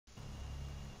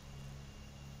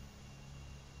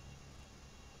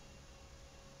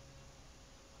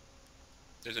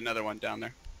There's another one down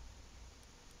there.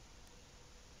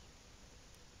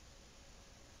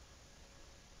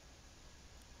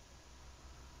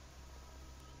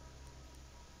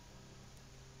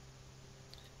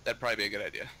 That'd probably be a good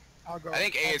idea. I'll go. I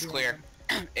think A is clear.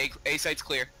 A site's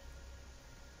clear.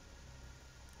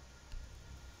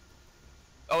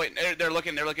 Oh wait, they're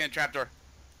looking at trapdoor.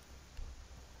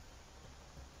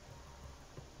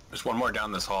 There's one more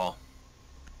down this hall.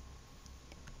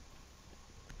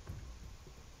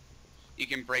 You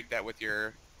can break that with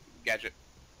your gadget.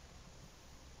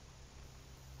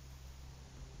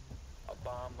 A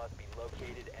bomb must be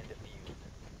located and defused.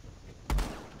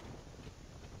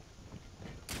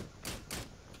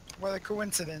 What a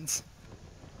coincidence.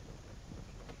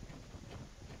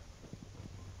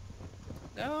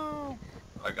 No.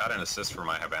 I got an assist for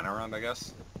my Havana round, I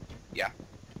guess. Yeah.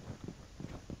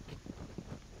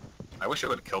 I wish it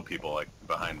would kill people like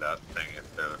behind that thing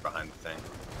if they're behind the thing.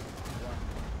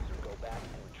 User go back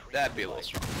and retrieve That'd be a the little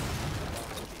device.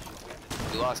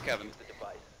 strong. We lost Kevin. Use the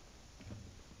device.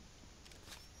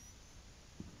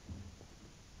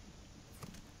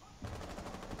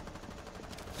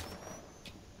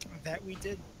 That we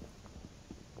did.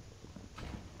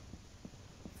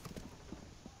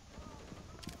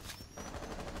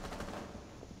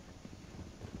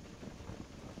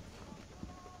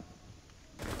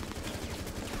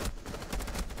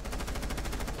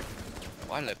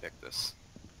 Why did I pick this?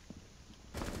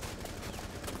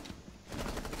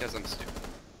 Because I'm stupid.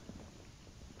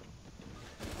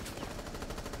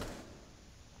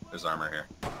 There's armor here.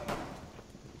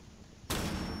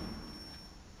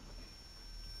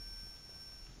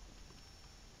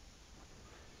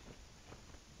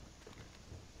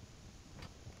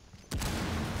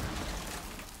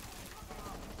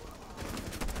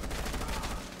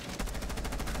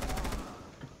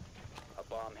 A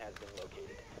bomb has been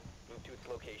located. Move to its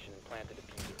location and plant the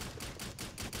diffuser.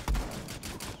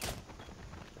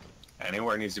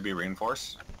 Anywhere needs to be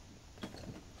reinforced?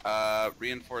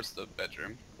 Reinforce the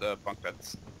bedroom, the bunk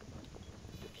beds.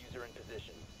 Diffuser in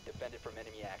position. Defend it from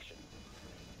enemy action.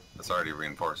 That's already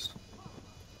reinforced.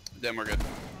 Then we're good.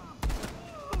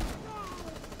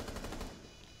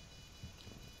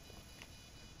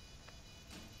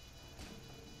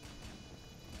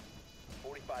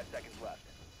 Five seconds left.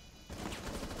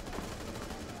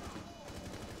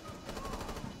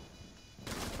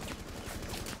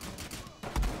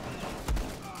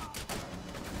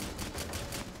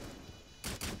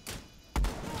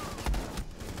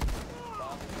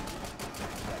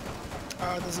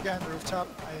 There's a guy on the rooftop.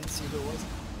 I didn't see who it was.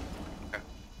 Okay.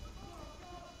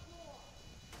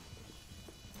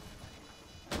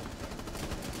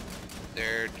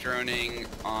 They're droning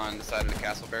on the side of the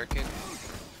castle barricade.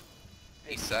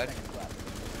 East side. Seconds left.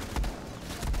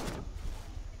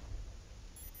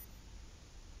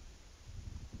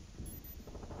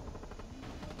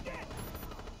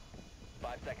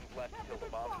 Seconds left until the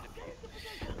bomb is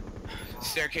defused.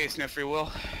 Staircase, no free will.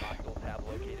 Hostiles have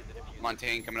located the diffuser.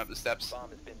 Montaigne coming up the steps. Bomb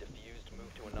has been defused.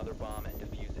 Move to another bomb and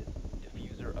defuse it.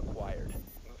 Diffuser acquired.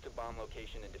 Move to bomb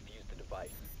location and defuse the device.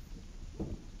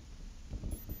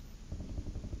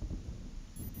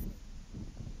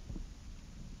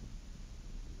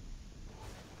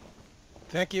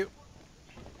 Thank you.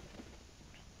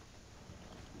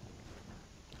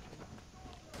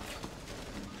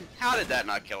 How did that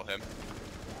not kill him?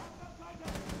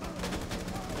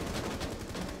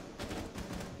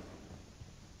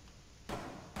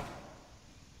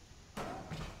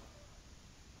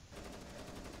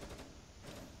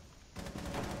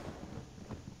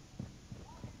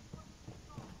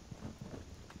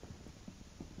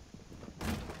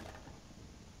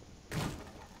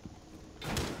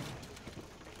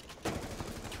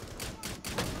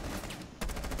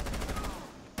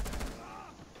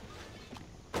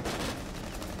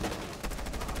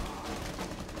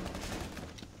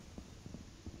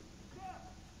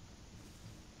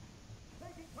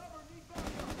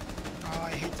 Oh,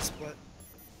 I hate the split.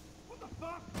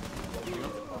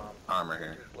 Armor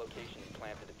here. Location and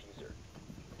plant the diffuser.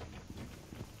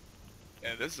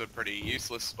 Yeah, this is a pretty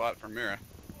useless spot for Mira.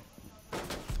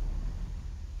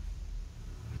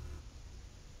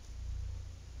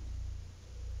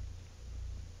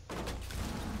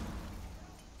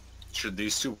 Should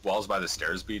these two walls by the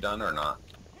stairs be done or not?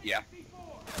 Yeah.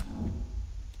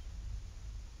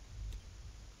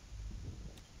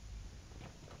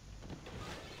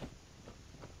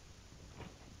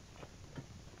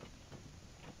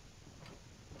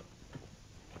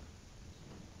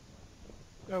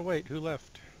 Oh wait, who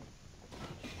left?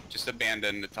 Just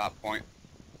abandon the top point.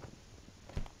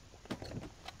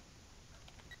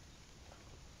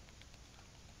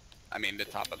 I mean, the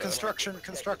top of the... Construction,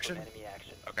 Protected construction. from enemy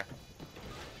action. Okay.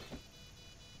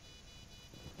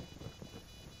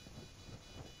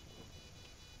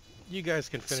 You guys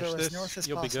can finish So as this. north as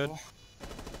You'll possible. be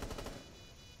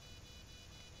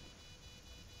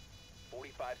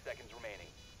 45 seconds remaining.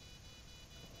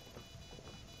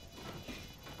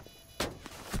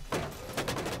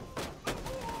 good.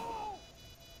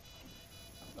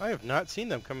 I have not seen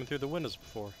them coming through the windows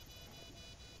before.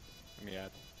 Yeah.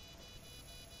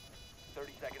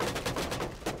 30 seconds.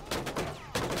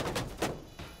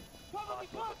 Hostiles have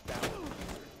found the diffuser.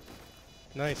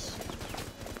 Nice.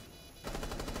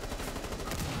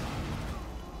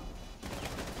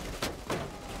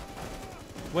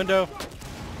 Window. 50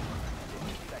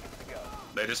 seconds to go.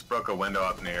 They just broke a window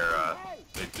up near,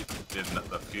 they did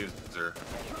the fuser.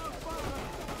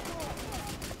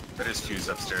 They just fused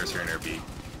upstairs here near B.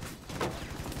 5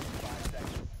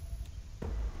 seconds.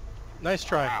 Nice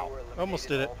try. Wow. Almost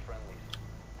did it. All friendlies.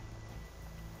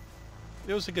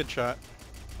 It was a good shot.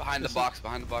 Behind the This is- box,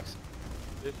 behind the box.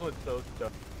 This one's so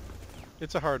stuck.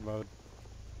 It's a hard mode.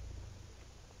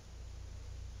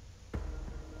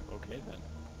 Okay then.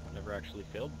 Never actually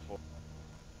failed before.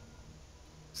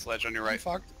 Sledge on your I'm right.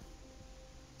 fucked.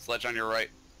 Sledge on your right.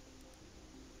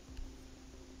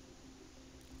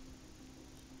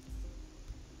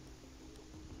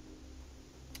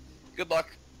 Good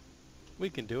luck. We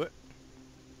can do it.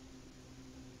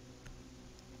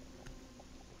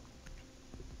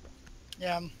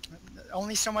 Yeah,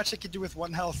 only so much I could do with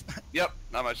 1 health. Yep,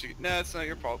 not much you can... No, it's not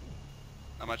your fault.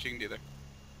 Not much you can do there.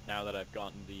 Now that I've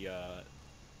gotten the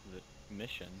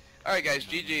mission. Alright guys,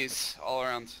 GG's all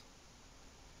around.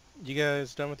 You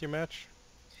guys done with your match?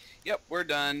 Yep, we're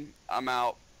done. I'm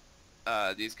out.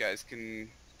 These guys can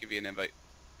give you an invite.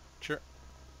 Sure.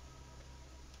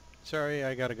 Sorry,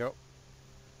 I gotta go.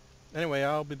 Anyway,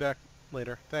 I'll be back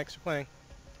later. Thanks for playing.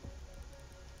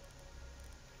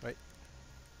 Right.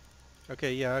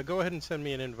 Okay, yeah, go ahead and send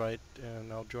me an invite,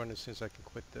 and I'll join as soon as I can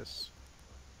quit this.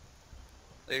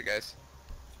 Later guys.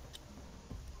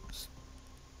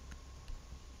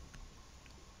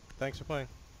 Thanks for playing.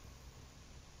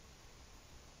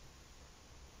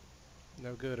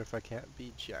 No good if I can't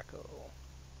beat Jacko.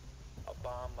 A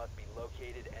bomb must be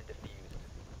located and defused.